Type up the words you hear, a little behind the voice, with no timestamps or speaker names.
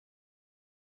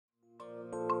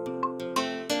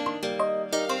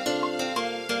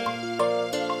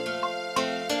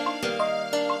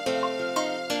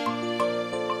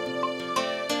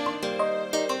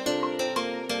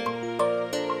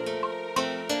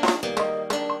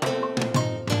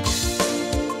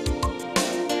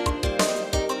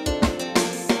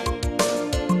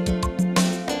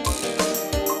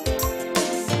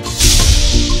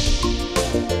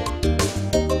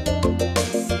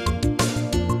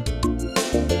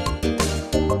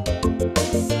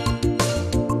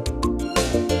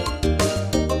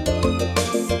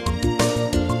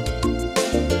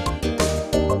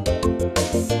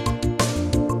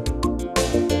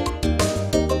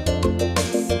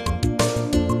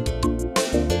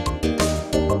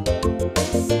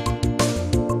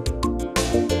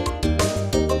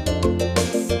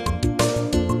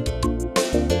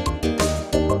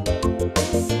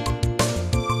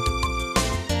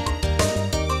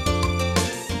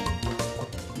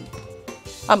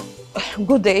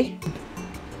Good day.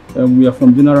 We are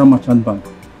from General Merchant Bank.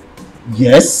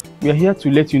 Yes? We are here to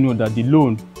let you know that the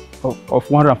loan of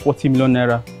 140 million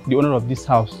naira, the owner of this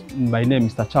house, by name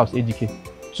Mr. Charles Ejike,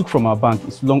 took from our bank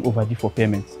is long overdue for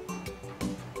payment.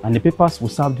 And the papers we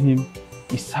served him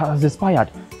has expired.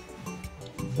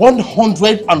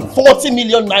 140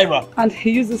 million naira! And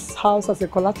he used this house as a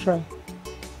collateral.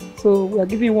 So we are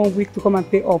giving you 1 week to come and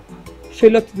pay up.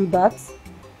 Failure to do that,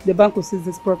 the bank will seize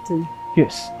this property.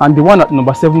 Yes, and the one at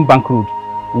number 7 Bank Road,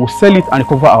 we will sell it and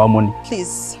recover our money.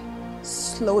 Please,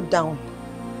 slow down.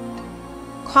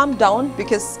 Calm down,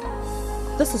 because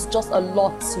this is just a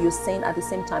lot you're saying at the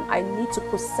same time. I need to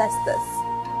process this.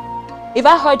 If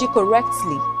I heard you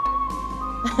correctly,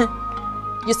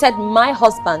 you said my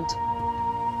husband,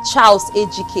 Charles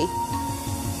Ejike,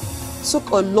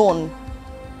 took a loan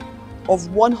of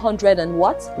 100 and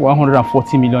what?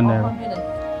 140 million naira.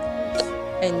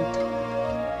 And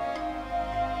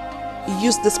you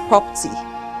used this property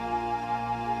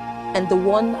and the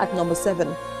one at number 7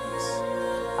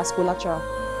 as collateral.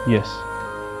 Yes.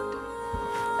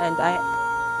 And I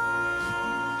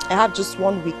have just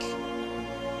 1 week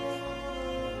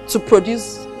to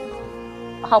produce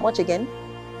how much again?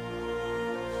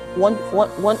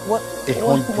 150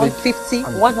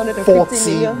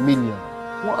 million.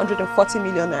 140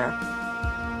 million naira.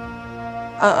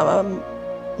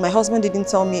 My husband didn't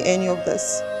tell me any of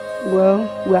this. Well,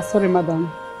 we are sorry,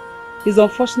 madam. It's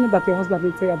unfortunate that your husband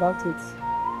didn't tell you about it.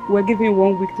 We're giving you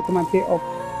 1 week to come and pay up.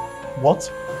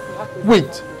 What?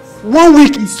 Wait, 1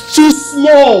 week is too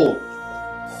small!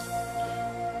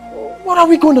 What are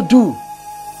we going to do?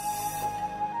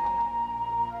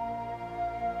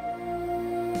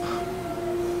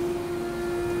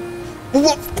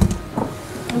 What?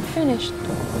 I'm finished.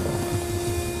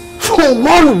 For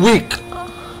 1 week?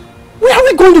 Where are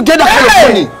we going to get that kind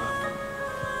of money?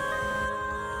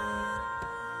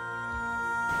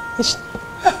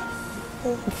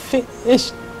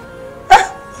 Finished.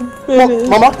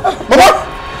 Mama!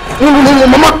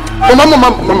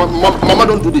 Mama,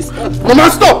 don't do this. Mama,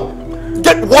 stop!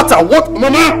 Get water! What?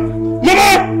 Mama!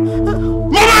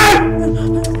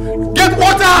 Get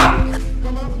water!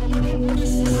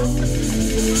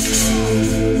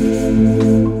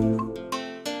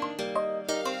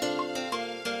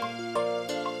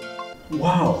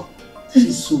 Wow, this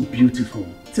is so beautiful.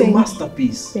 It's a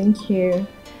masterpiece. Thank you.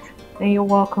 And you're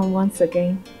welcome once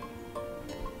again.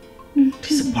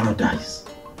 This is a paradise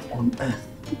on earth.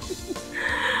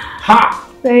 Ha!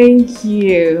 Thank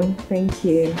you. Thank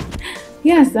you.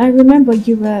 Yes, I remember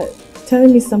you were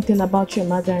telling me something about your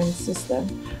mother and sister.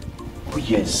 Oh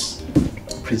yes,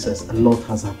 Princess, a lot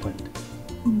has happened.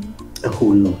 A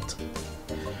whole lot.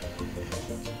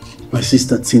 My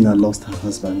sister Tina lost her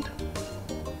husband.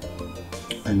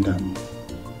 And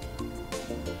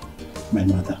my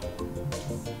mother.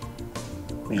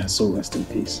 May her soul rest in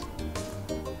peace.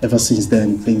 Ever since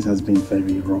then, things has been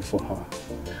very rough for her.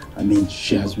 I mean,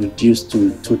 she has reduced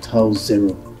to total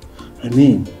zero. I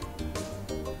mean,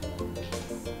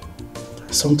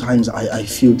 sometimes I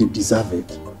feel they deserve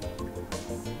it.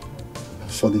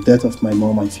 For the death of my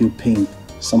mom, I feel pain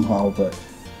somehow, but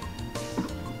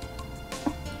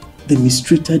they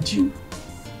mistreated you.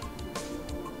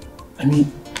 I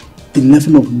mean, the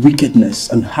level of wickedness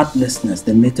and heartlessness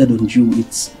they meted on you,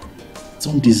 it's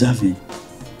undeserving.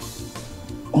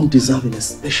 Undeserving,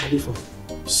 especially for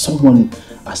someone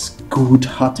as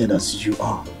good-hearted as you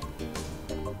are.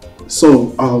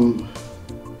 So,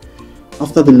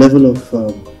 after the level of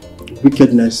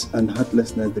wickedness and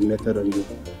heartlessness they meted on you,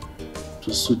 it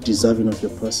was so deserving of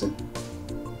your person.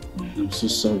 I'm so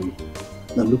sorry.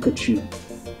 Now look at you.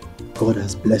 God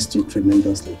has blessed you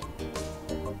tremendously.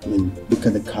 I mean, look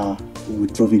at the car we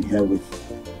drove in here with.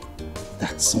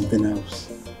 That's something else.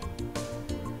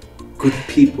 Good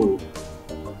people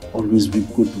always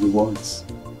reap good rewards.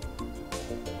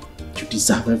 You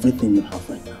deserve everything you have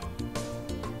right now.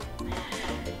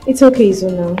 It's okay,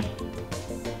 Zuna.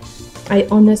 I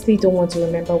honestly don't want to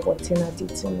remember what Tina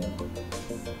did to me.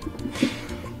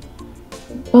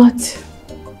 But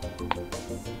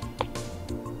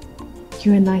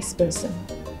you're a nice person.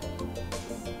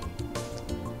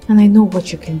 And I know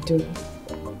what you can do.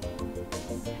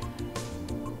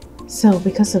 So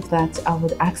because of that, I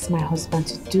would ask my husband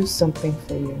to do something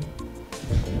for you.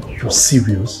 You're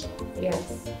serious?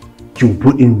 Yes. You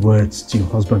put in words to your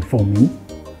husband for me?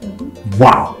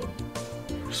 Wow!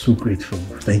 I'm so grateful.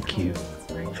 Thank you.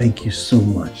 Thank you so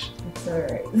much. It's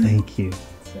alright. Thank you.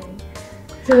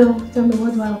 So, tell me,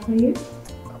 what do I offer you?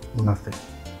 Nothing.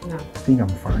 No. I think I'm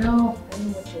fine. No, I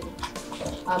know what you do.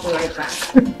 I'll be right back.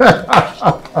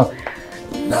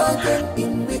 Nothing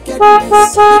in wicked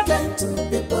wickedness, be kind to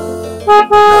people.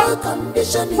 No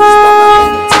condition is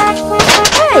permanent.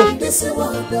 Hey! This is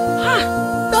what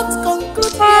don't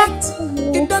conclude yet.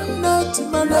 You don't know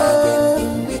tomorrow.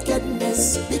 In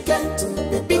wickedness, be kind to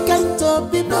people. Be kind to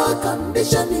people. No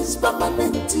condition is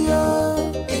permanent.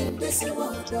 In this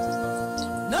world,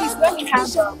 no condition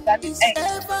is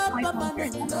ever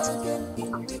permanent.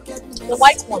 The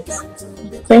white one.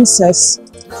 Princess.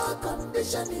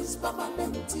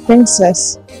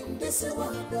 Princess.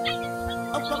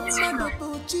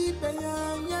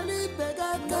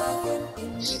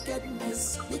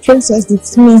 Princess,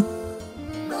 it's me.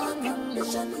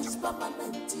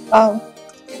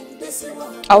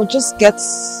 I'll just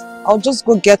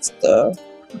go get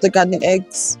the garden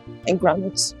eggs and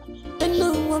groundnuts.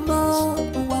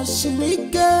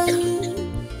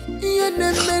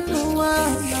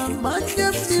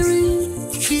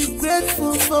 Be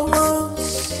grateful for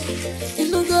once.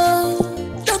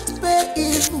 Don't beg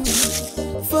evil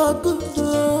for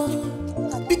good.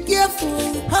 Be careful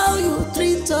how you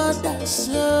treat others.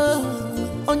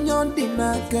 On your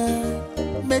dinner,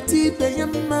 Betty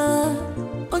Bayama.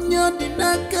 On your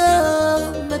dinaka,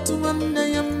 Metuanda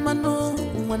Yamano,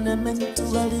 when I meant to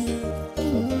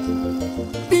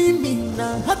be me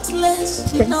now,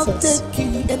 heartless, not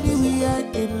taking anywhere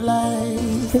in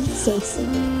life. Princess.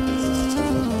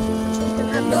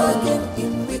 No gain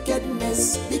in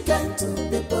wickedness, be kind to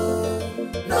people.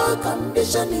 No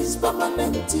condition is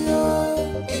permanent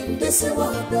in this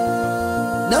world.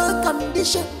 No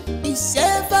condition is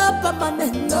ever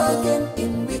permanent. No gain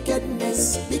in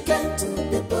wickedness, be kind to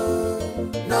people.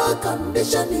 No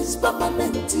condition is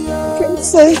permanent.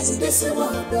 Princess. This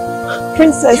world.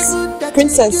 Princess.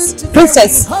 Princess.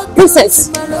 Princess. Princess.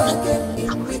 No gain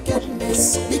in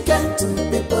wickedness, be kind to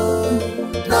people.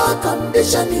 No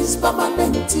condition is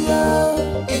permanent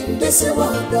in this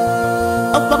world.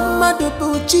 No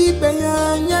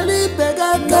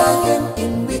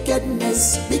in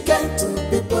wickedness, be kind to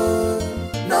people.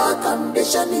 No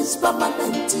condition is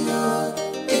permanent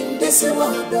in this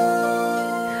world.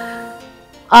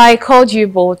 I called you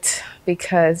both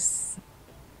because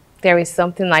there is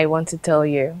something I want to tell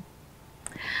you.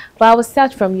 But I will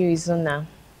start from you, Izuna.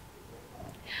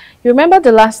 You remember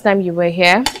the last time you were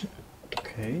here?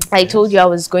 Okay. I told you I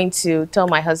was going to tell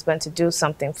my husband to do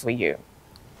something for you.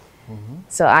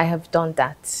 So I have done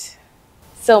that.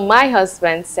 So my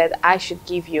husband said I should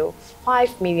give you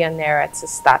 5 million naira to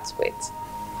start with.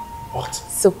 What?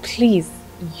 So please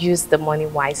use the money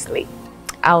wisely.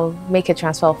 I'll make a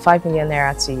transfer of 5 million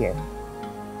naira to you.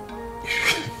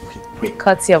 Wait.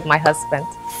 Courtesy of my husband.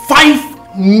 5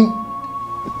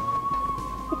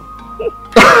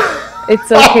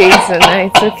 It's okay, Izuna,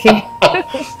 it's okay.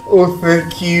 Oh,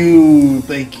 thank you.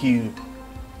 Thank you.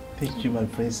 Thank you, my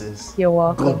princess. You're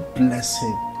welcome. God bless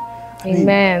him.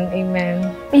 Amen,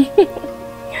 amen.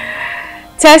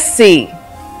 Tessie,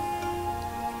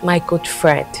 my good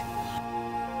friend.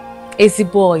 Easy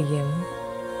boy.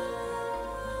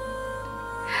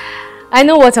 I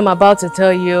know what I'm about to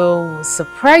tell you will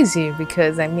surprise you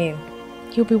because,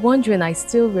 you'll be wondering, I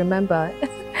still remember.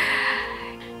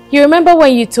 You remember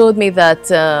when you told me that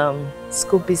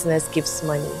school business gives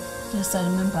money? Yes, I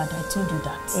remembered. I told you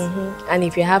that. And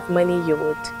if you have money, you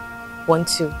would want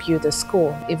to build a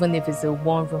school, even if it's a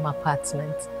one-room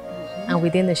apartment. And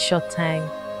within a short time,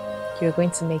 you're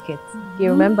going to make it. You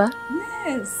remember?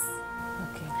 Yes.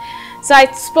 Okay. So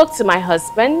I spoke to my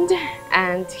husband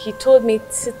and he told me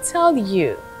to tell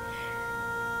you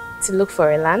to look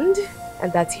for a land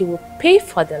and that he will pay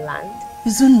for the land.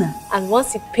 Izuna. And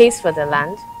once he pays for the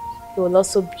land, he will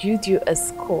also build you a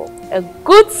school, a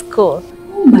good school.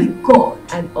 Oh my God.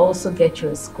 And also get you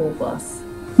a school bus.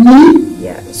 Me?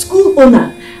 Yeah. School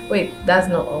owner. Wait, that's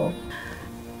not all.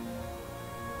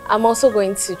 I'm also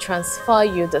going to transfer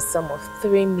you the sum of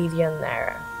 3 million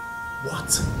naira.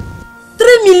 What?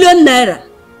 3 million naira?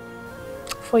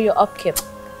 For your upkeep.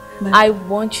 I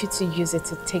want you to use it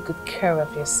to take good care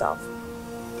of yourself.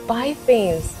 Buy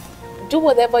things. Do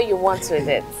whatever you want with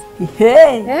it.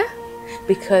 Hey. Yeah?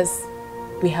 Because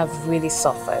we have really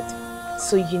suffered.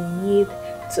 So you need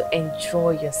to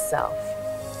enjoy yourself.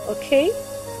 Okay?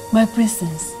 My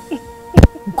princess,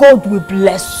 God will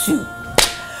bless you.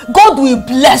 God will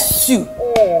bless you.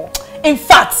 In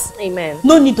fact, amen.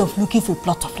 No need of looking for a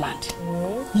plot of land.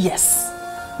 Yes.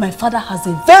 My father has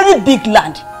a very big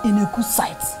land in a good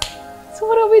site. So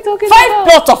what are we talking 5 about?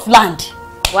 plots of land.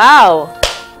 Wow.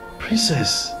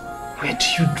 Princess, where do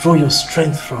you draw your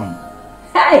strength from?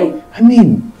 Hey.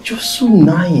 You're so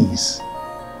nice.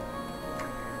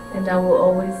 And I will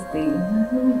always be.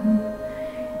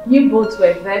 You both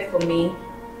were there for me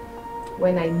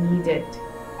when I needed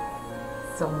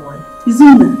someone.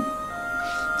 Izuna.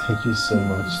 Thank you so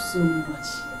much. So much.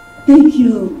 Thank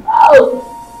you.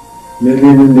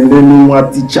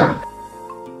 Teacher.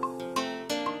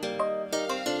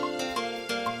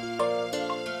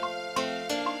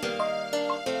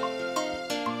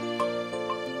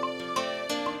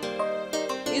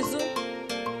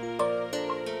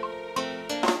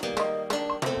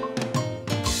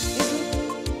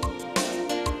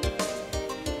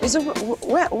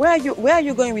 Where are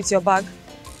you going with your bag?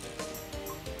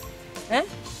 Eh?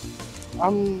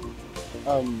 I'm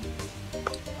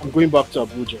going back to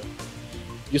Abuja.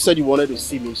 You said you wanted to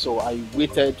see me, so I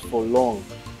waited for long.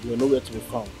 You were nowhere to be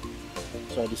found.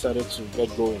 So I decided to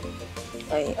get going.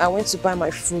 I went to buy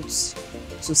my fruits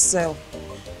to sell.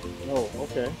 Oh,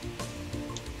 okay.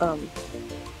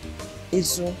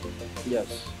 Izu.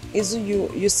 Yes.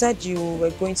 Izu, you said you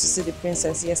were going to see the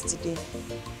princess yesterday.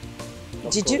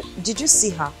 Did you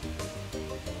see her?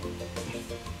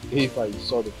 If I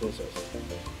saw the princess.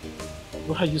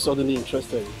 Why are you suddenly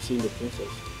interested in seeing the princess?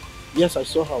 Yes, I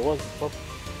saw her. What's the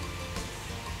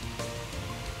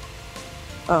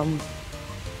problem?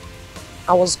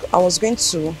 I was going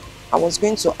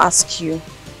to ask you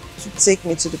to take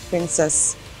me to the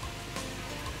princess.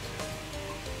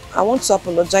 I want to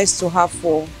apologize to her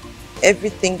for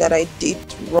everything that I did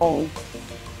wrong.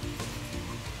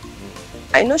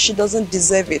 I know she doesn't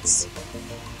deserve it.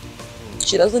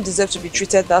 She doesn't deserve to be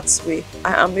treated that way.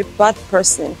 I am a bad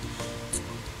person.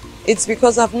 It's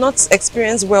because I've not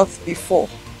experienced wealth before.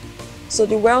 So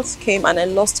the wealth came and I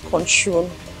lost control.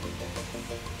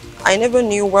 I never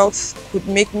knew wealth could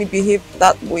make me behave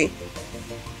that way.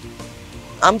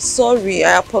 I'm sorry,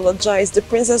 I apologize. The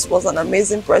princess was an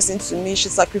amazing person to me. She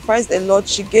sacrificed a lot.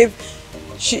 She did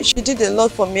a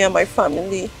lot for me and my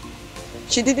family.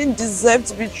 She didn't deserve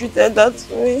to be treated that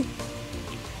way.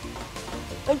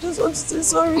 I just want to say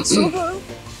sorry to her.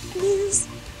 Please.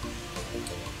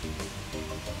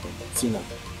 Tina,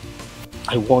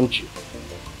 I warned you.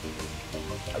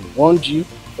 I warned you,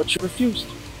 but you refused.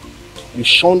 You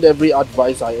shunned every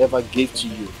advice I ever gave to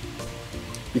you.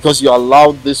 Because you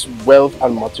allowed this wealth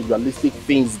and materialistic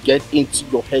things get into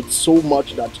your head so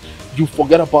much that you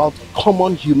forget about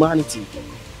common humanity.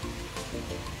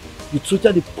 You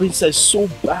treated the princess so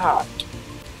bad.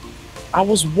 I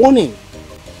was warning.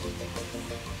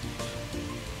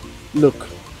 Look,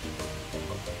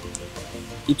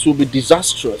 it will be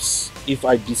disastrous if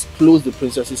I disclose the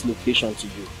princess's location to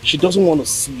you. She doesn't want to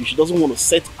see you. She doesn't want to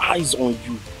set eyes on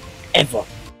you, ever.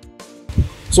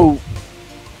 So,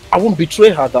 I won't betray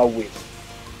her that way.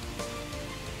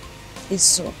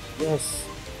 Izu. Yes.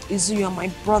 Izu, you're my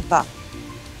brother.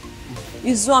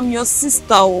 Izu, I'm your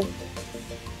sister.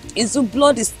 Izu,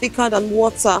 blood is thicker than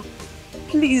water.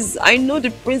 Please, I know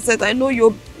the princess. I know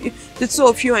the two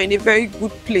of you are in a very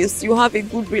good place. You have a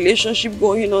good relationship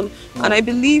going on. And I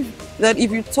believe that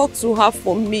if you talk to her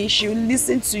for me, she will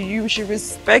listen to you. She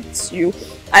respects you.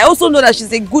 I also know that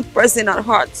she's a good person at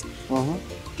heart.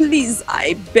 Please,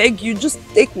 I beg you, just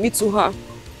take me to her.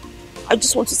 I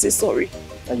just want to say sorry.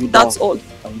 Are you done? That's all.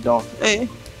 Are you done? Eh?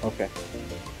 Okay.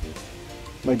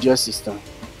 My dear sister,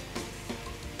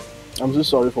 I'm so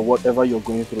sorry for whatever you're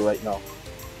going through right now.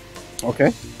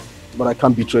 Okay? But I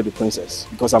can't betray the princess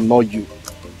because I'm not you.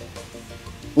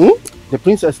 The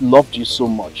princess loved you so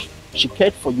much. She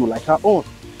cared for you like her own.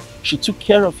 She took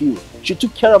care of you. She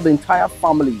took care of the entire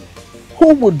family.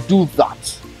 Who would do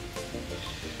that?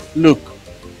 Look,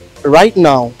 right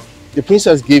now, the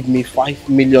princess gave me 5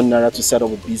 million naira to set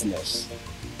up a business.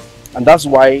 And that's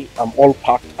why I'm all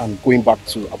packed and going back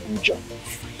to Abuja.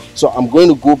 So I'm going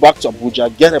to go back to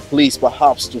Abuja, get a place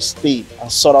perhaps to stay and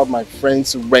sort out my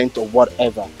friend's rent or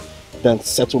whatever, then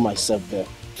settle myself there.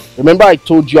 Remember I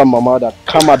told you and Mama that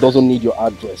Karma doesn't need your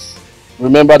address.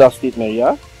 Remember that statement,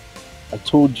 yeah? I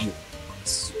told you.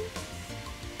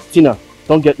 Tina,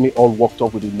 don't get me all worked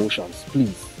up with emotions,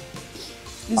 please.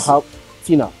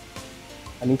 Tina,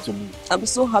 I need to leave. I'm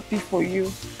so happy for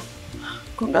you.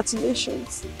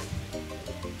 Congratulations.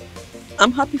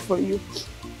 I'm happy for you.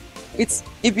 If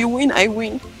you win, I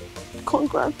win.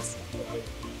 Congrats.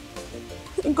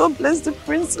 God bless the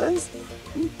princess.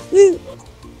 I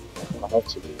have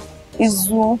to leave.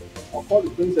 Izu. I'll call the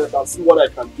princess and see what I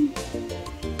can do.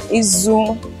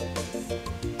 Izu.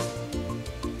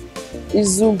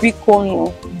 Izu, Biko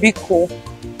no. Biko.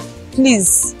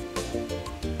 Please.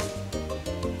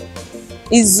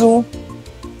 Izu.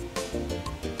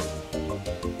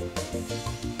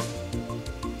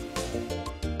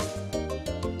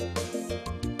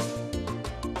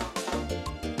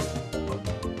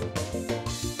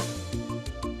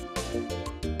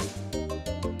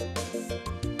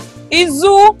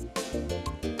 Izu.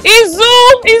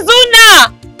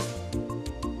 Izuna!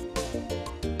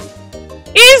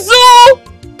 Izu!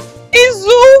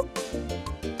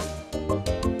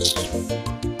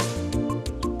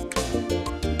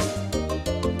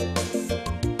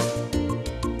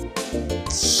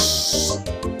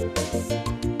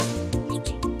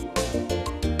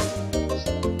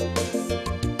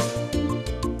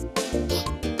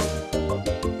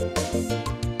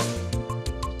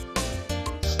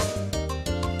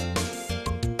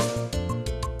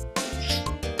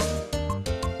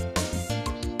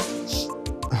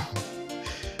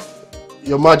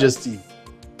 Your Majesty,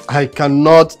 I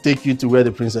cannot take you to where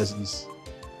the princess is.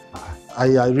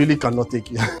 I really cannot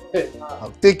take you.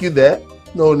 I'll take you there.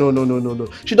 No.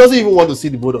 She doesn't even want to see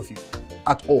the both of you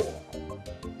at all.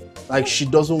 Like, she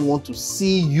doesn't want to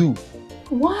see you.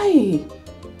 Why?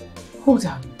 Hold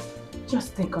on.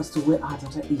 Just take us to where our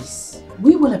daughter is.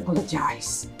 We will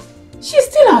apologize. She's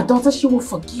still our daughter. She will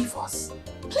forgive us.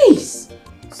 Please.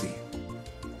 See,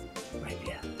 my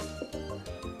dear.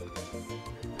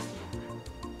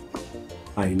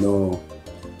 I know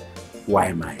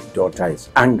why my daughter is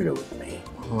angry with me.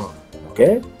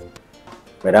 Okay?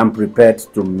 But I'm prepared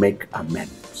to make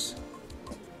amends.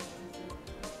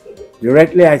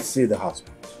 Directly I see the husband.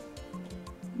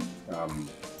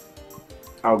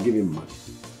 I'll give him money.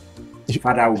 In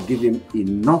fact, I will give him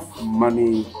enough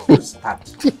money to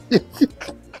start.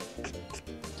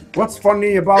 What's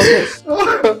funny about this?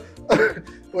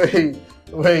 Wait.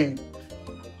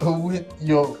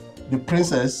 The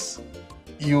princess,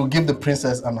 you give the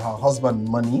princess and her husband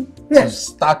money to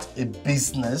start a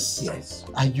business? Yes.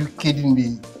 Are you kidding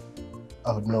me?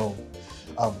 Oh no.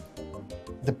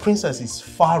 The princess is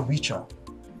far richer.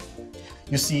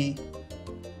 You see,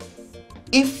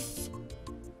 if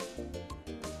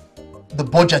the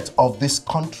budget of this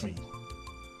country,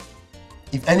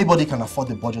 if anybody can afford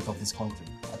the budget of this country,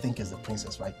 I think it's the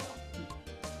princess right now.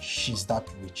 She's that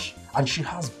rich. And she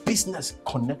has business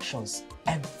connections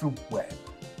everywhere,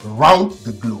 around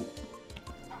the globe.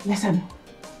 Listen,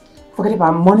 forget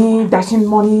about money, dashing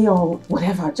money or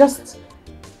whatever. Just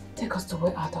take us to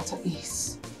where our daughter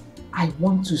is. I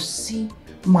want to see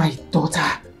my daughter.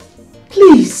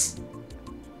 Please.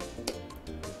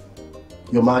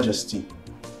 Your Majesty,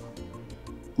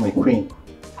 my queen,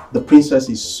 the princess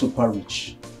is super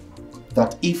rich.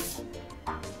 That if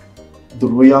the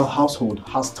royal household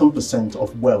has 10%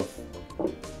 of wealth,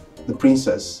 the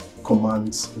princess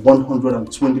commands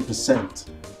 120%.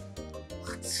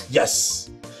 Yes.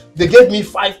 They gave me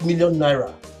 5 million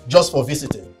naira just for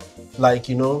visiting. Like,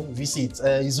 you know, visit.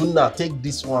 Izuna, take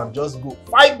this one, just go.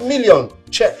 5 million,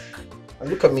 check. And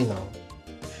look at me now.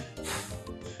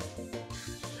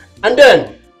 And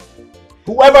then,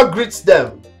 whoever greets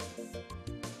them,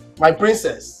 my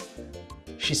princess,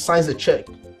 she signs a check.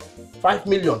 5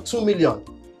 million, 2 million.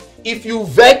 If you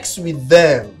vex with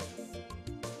them,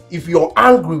 if you're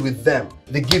angry with them,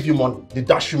 they give you money, they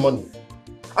dash you money.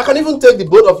 I can even take the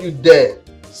both of you there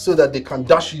so that they can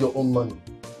dash you your own money.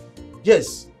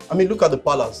 Yes, I mean, look at the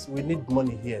palace. We need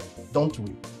money here, don't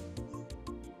we?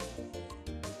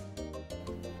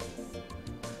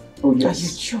 Oh, yes. Are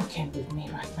you joking with me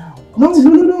right now? No.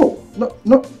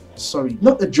 No, sorry,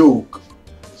 not a joke.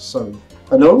 Sorry.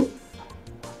 Hello?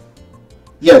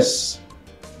 Yes.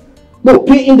 No,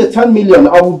 pay in the 10 million.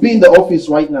 I will be in the office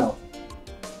right now.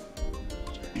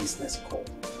 Business call.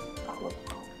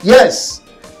 Yes.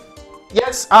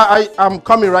 Yes, I'm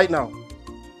coming right now.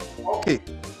 Okay.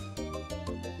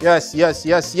 Yes.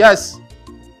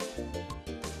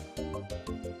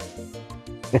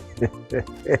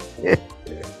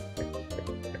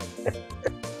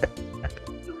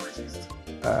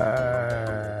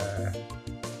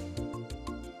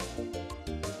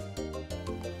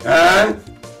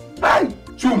 Hi,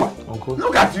 Chuma. Uncle.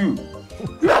 Look at you.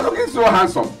 You are looking so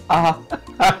handsome.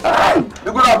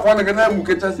 You could have found a name,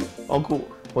 Uncle,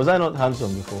 was I not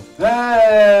handsome before?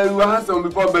 Hey, you were handsome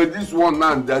before, but this one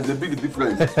now, there's a big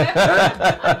difference. Look,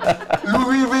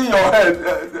 even your head,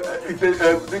 it's a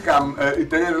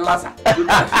lassa.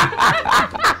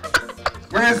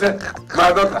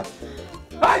 My daughter.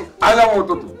 Hi, I don't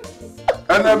want to.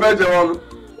 And then better one.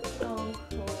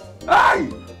 Hi.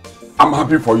 I'm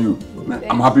happy for you.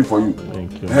 I'm happy for you.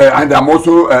 Thank you. And I'm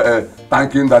also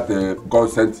thanking that God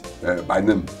sent by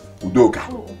name Udoka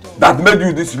that made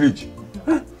you this rich.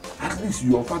 At least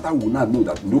your father will not know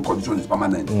that no condition is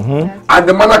permanent. And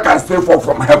the manna can stay fall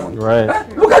from heaven. Right.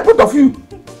 Look at both of you.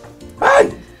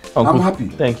 Hi. Uncle, I'm happy.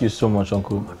 Thank you so much,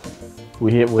 Uncle.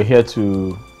 We're here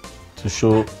to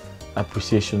show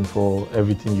appreciation for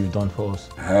everything you've done for us.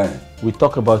 We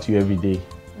talk about you every day.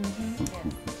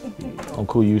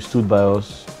 Uncle, you stood by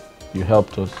us You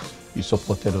helped us, you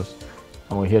supported us,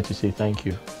 and we're here to say thank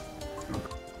you.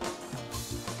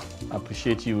 I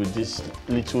appreciate you with this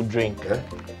little drink.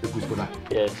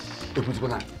 Yes.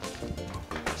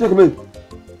 Check me.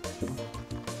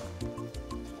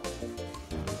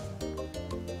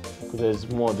 There's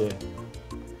more there.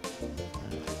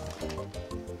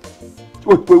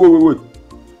 Wait.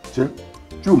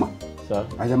 Chuma. Sir?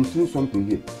 I am seeing something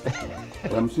here.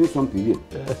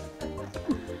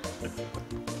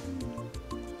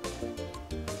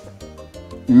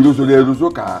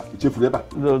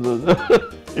 No.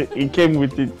 It came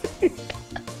with it.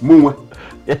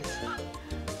 Yes.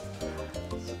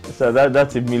 So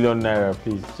that's £1 million,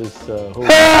 please. Just hold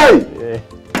Hey! Yeah.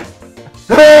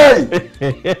 Hey!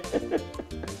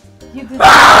 You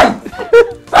deserve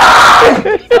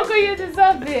it. Uncle, you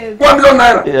deserve this. £1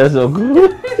 million. Yes, Uncle.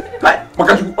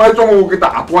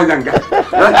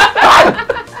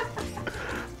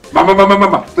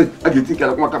 Mama. I get think I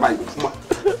want to buy.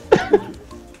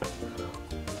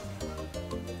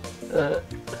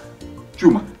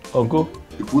 Chuma. Uncle.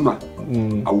 If you not,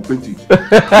 I will paint it.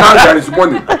 Now there is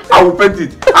money, I will paint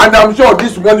it. And I'm sure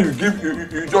this money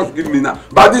you just give me now.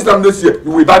 But this time this year,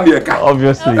 you will buy me a car.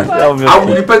 Obviously. I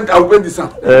will paint this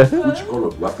house. Which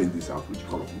color do I paint this house? Which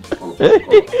color?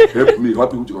 Help me,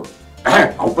 which color?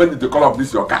 I will paint the color of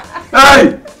this your car.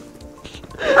 Hey!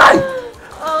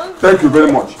 Thank you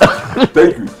very much.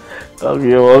 Thank you. Okay,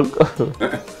 you're welcome.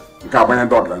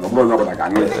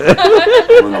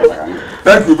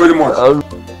 Thank you very much.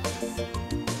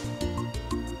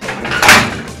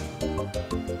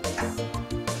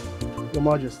 Your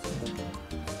Majesty,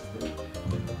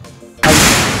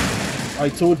 I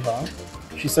told her.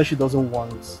 She said she doesn't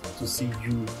want to see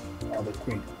you or the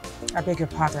Queen. I beg your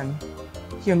pardon.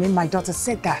 You mean my daughter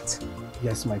said that?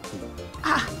 Yes, my Queen.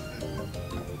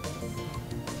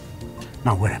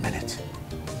 Now wait a minute.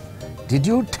 Did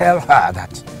you tell her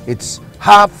that it's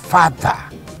her father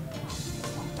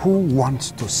who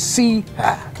wants to see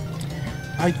her?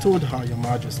 I told her, Your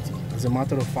Majesty. As a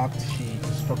matter of fact, she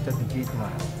instructed the gate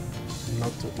man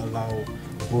not to allow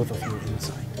both of you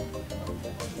inside.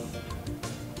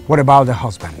 What about the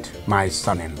husband, my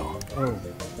son-in-law? Oh,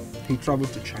 he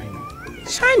traveled to China.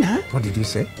 China? What did you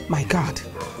say? My God.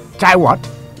 Chai what?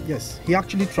 Yes, he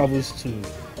actually travels to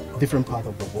different parts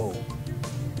of the world,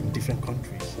 in different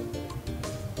countries.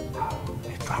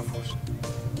 He travels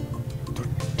to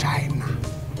China.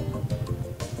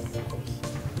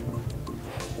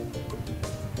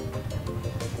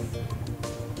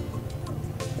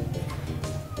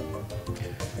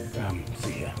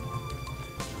 See here.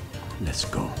 Let's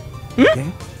go.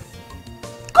 Okay?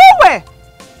 Go where?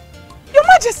 Your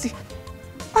Majesty.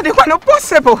 Oh, they were not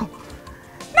possible.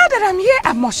 Now that I'm here,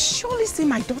 I must surely see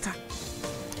my daughter.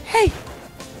 Hey,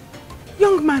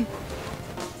 young man,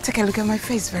 take a look at my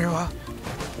face very well.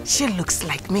 She looks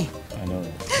like me. I know.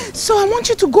 So I want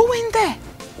you to go in there.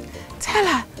 Tell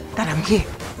her that I'm here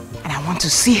and I want to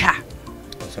see her.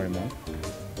 I'm sorry, Mom.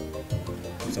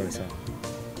 I'm sorry, sir.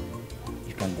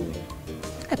 You can't go in.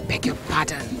 I beg your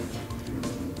pardon.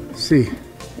 See,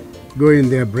 go in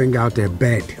there, bring out a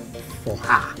bed for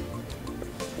her.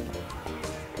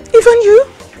 Even you?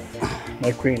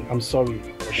 My Queen, I'm sorry.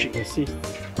 She insists.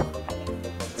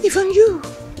 Even you?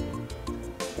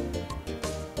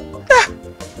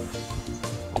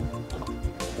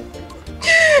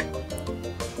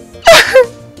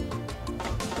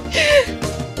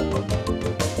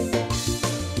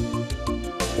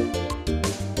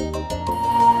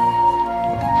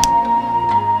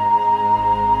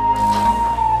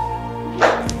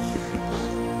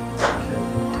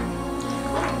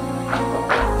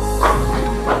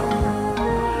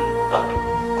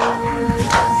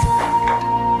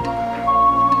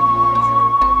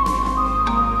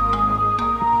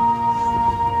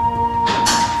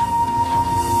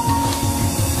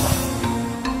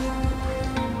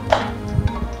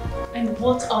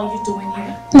 What are you doing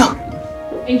here? No.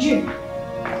 And you?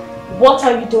 What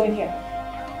are you doing here?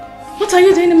 What are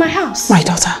you doing in my house? My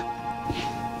daughter.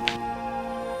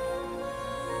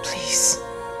 Please.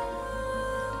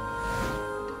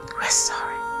 We're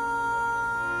sorry.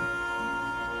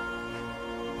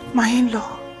 My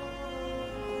in-law.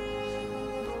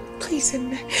 Please,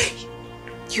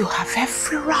 you have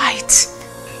every right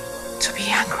to be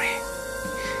angry.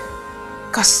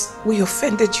 Because we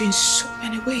offended you in so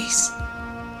many ways.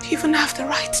 You even have the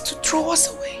right to throw us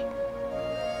away.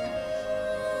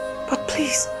 But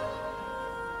please,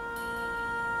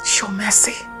 show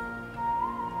mercy.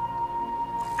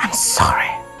 I'm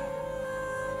sorry.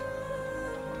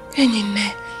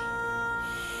 Enyine,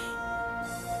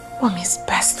 Mommy's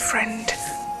best friend,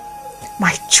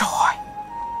 my joy.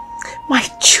 my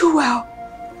jewel,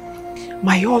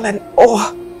 my all and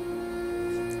all.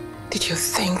 Did you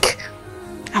think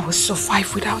I will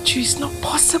survive without you? It's not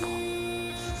possible.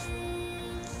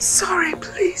 Sorry,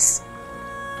 please.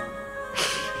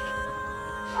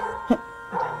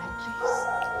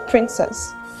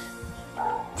 Princess.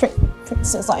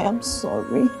 Princess, I am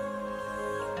sorry.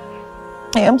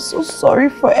 I am so sorry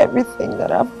for everything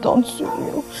that I've done to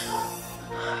you.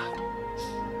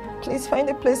 Please find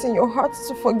a place in your heart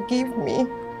to forgive me.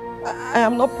 I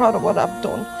am not proud of what I've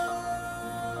done.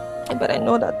 But I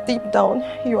know that deep down,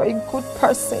 you are a good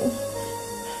person.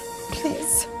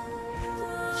 Please.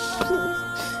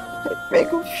 I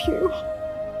beg of you.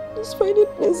 Just find a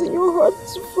place in your heart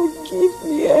to forgive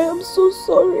me. I am so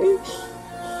sorry.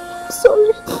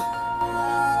 Sorry.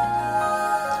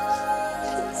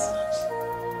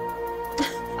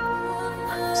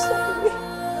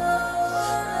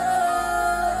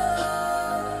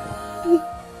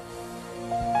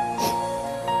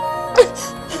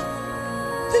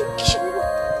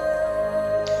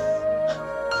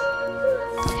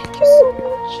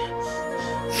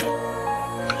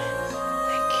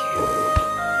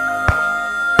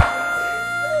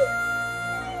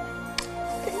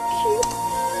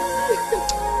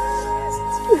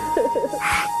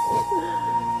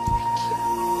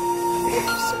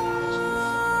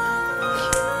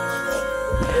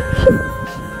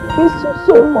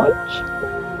 So much.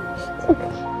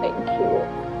 Thank you.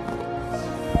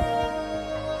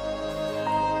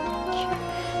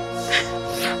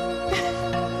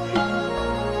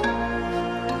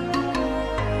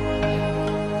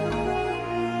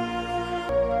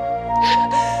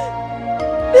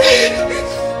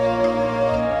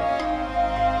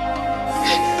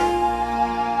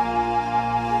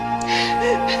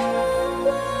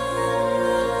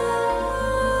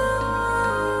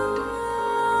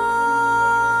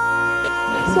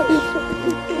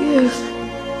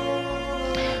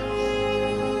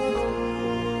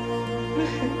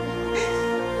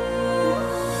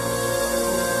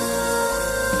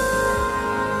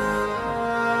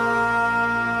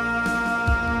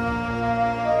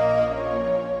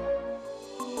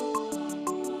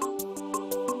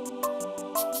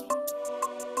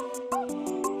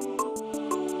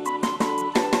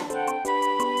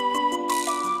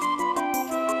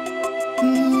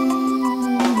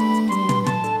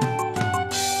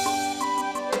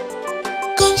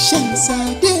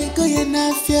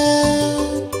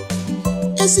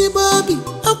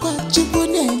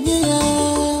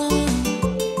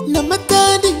 No matter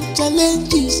the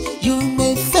challenges you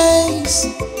may face,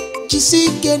 she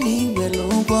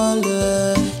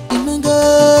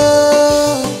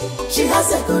has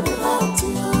a good heart.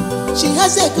 She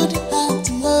has a good heart.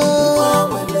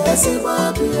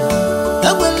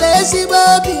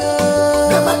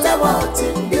 No matter what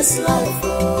in this life,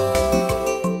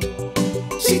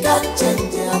 she can't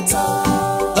change it at all.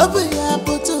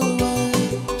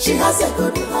 She has a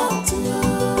good heart.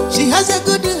 She has a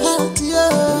good heart.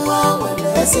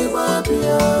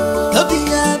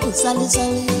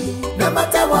 No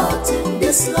matter what in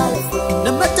this life,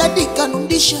 no matter the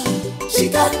condition, she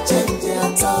can't change it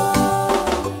at all.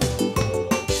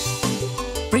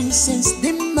 Princess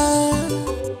Dimma,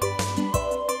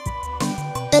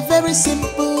 a very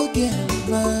simple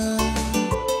girl.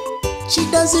 She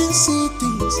doesn't see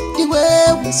things the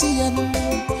way we see them.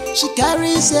 She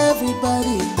carries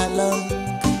everybody along.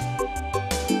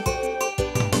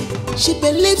 She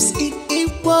believes in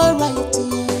equal right.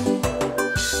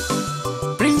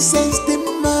 Princess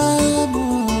Dimma,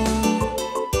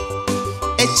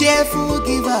 a cheerful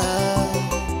giver.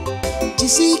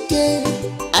 Jisike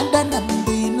and an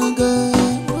ambino girl.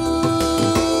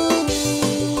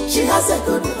 She has a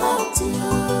good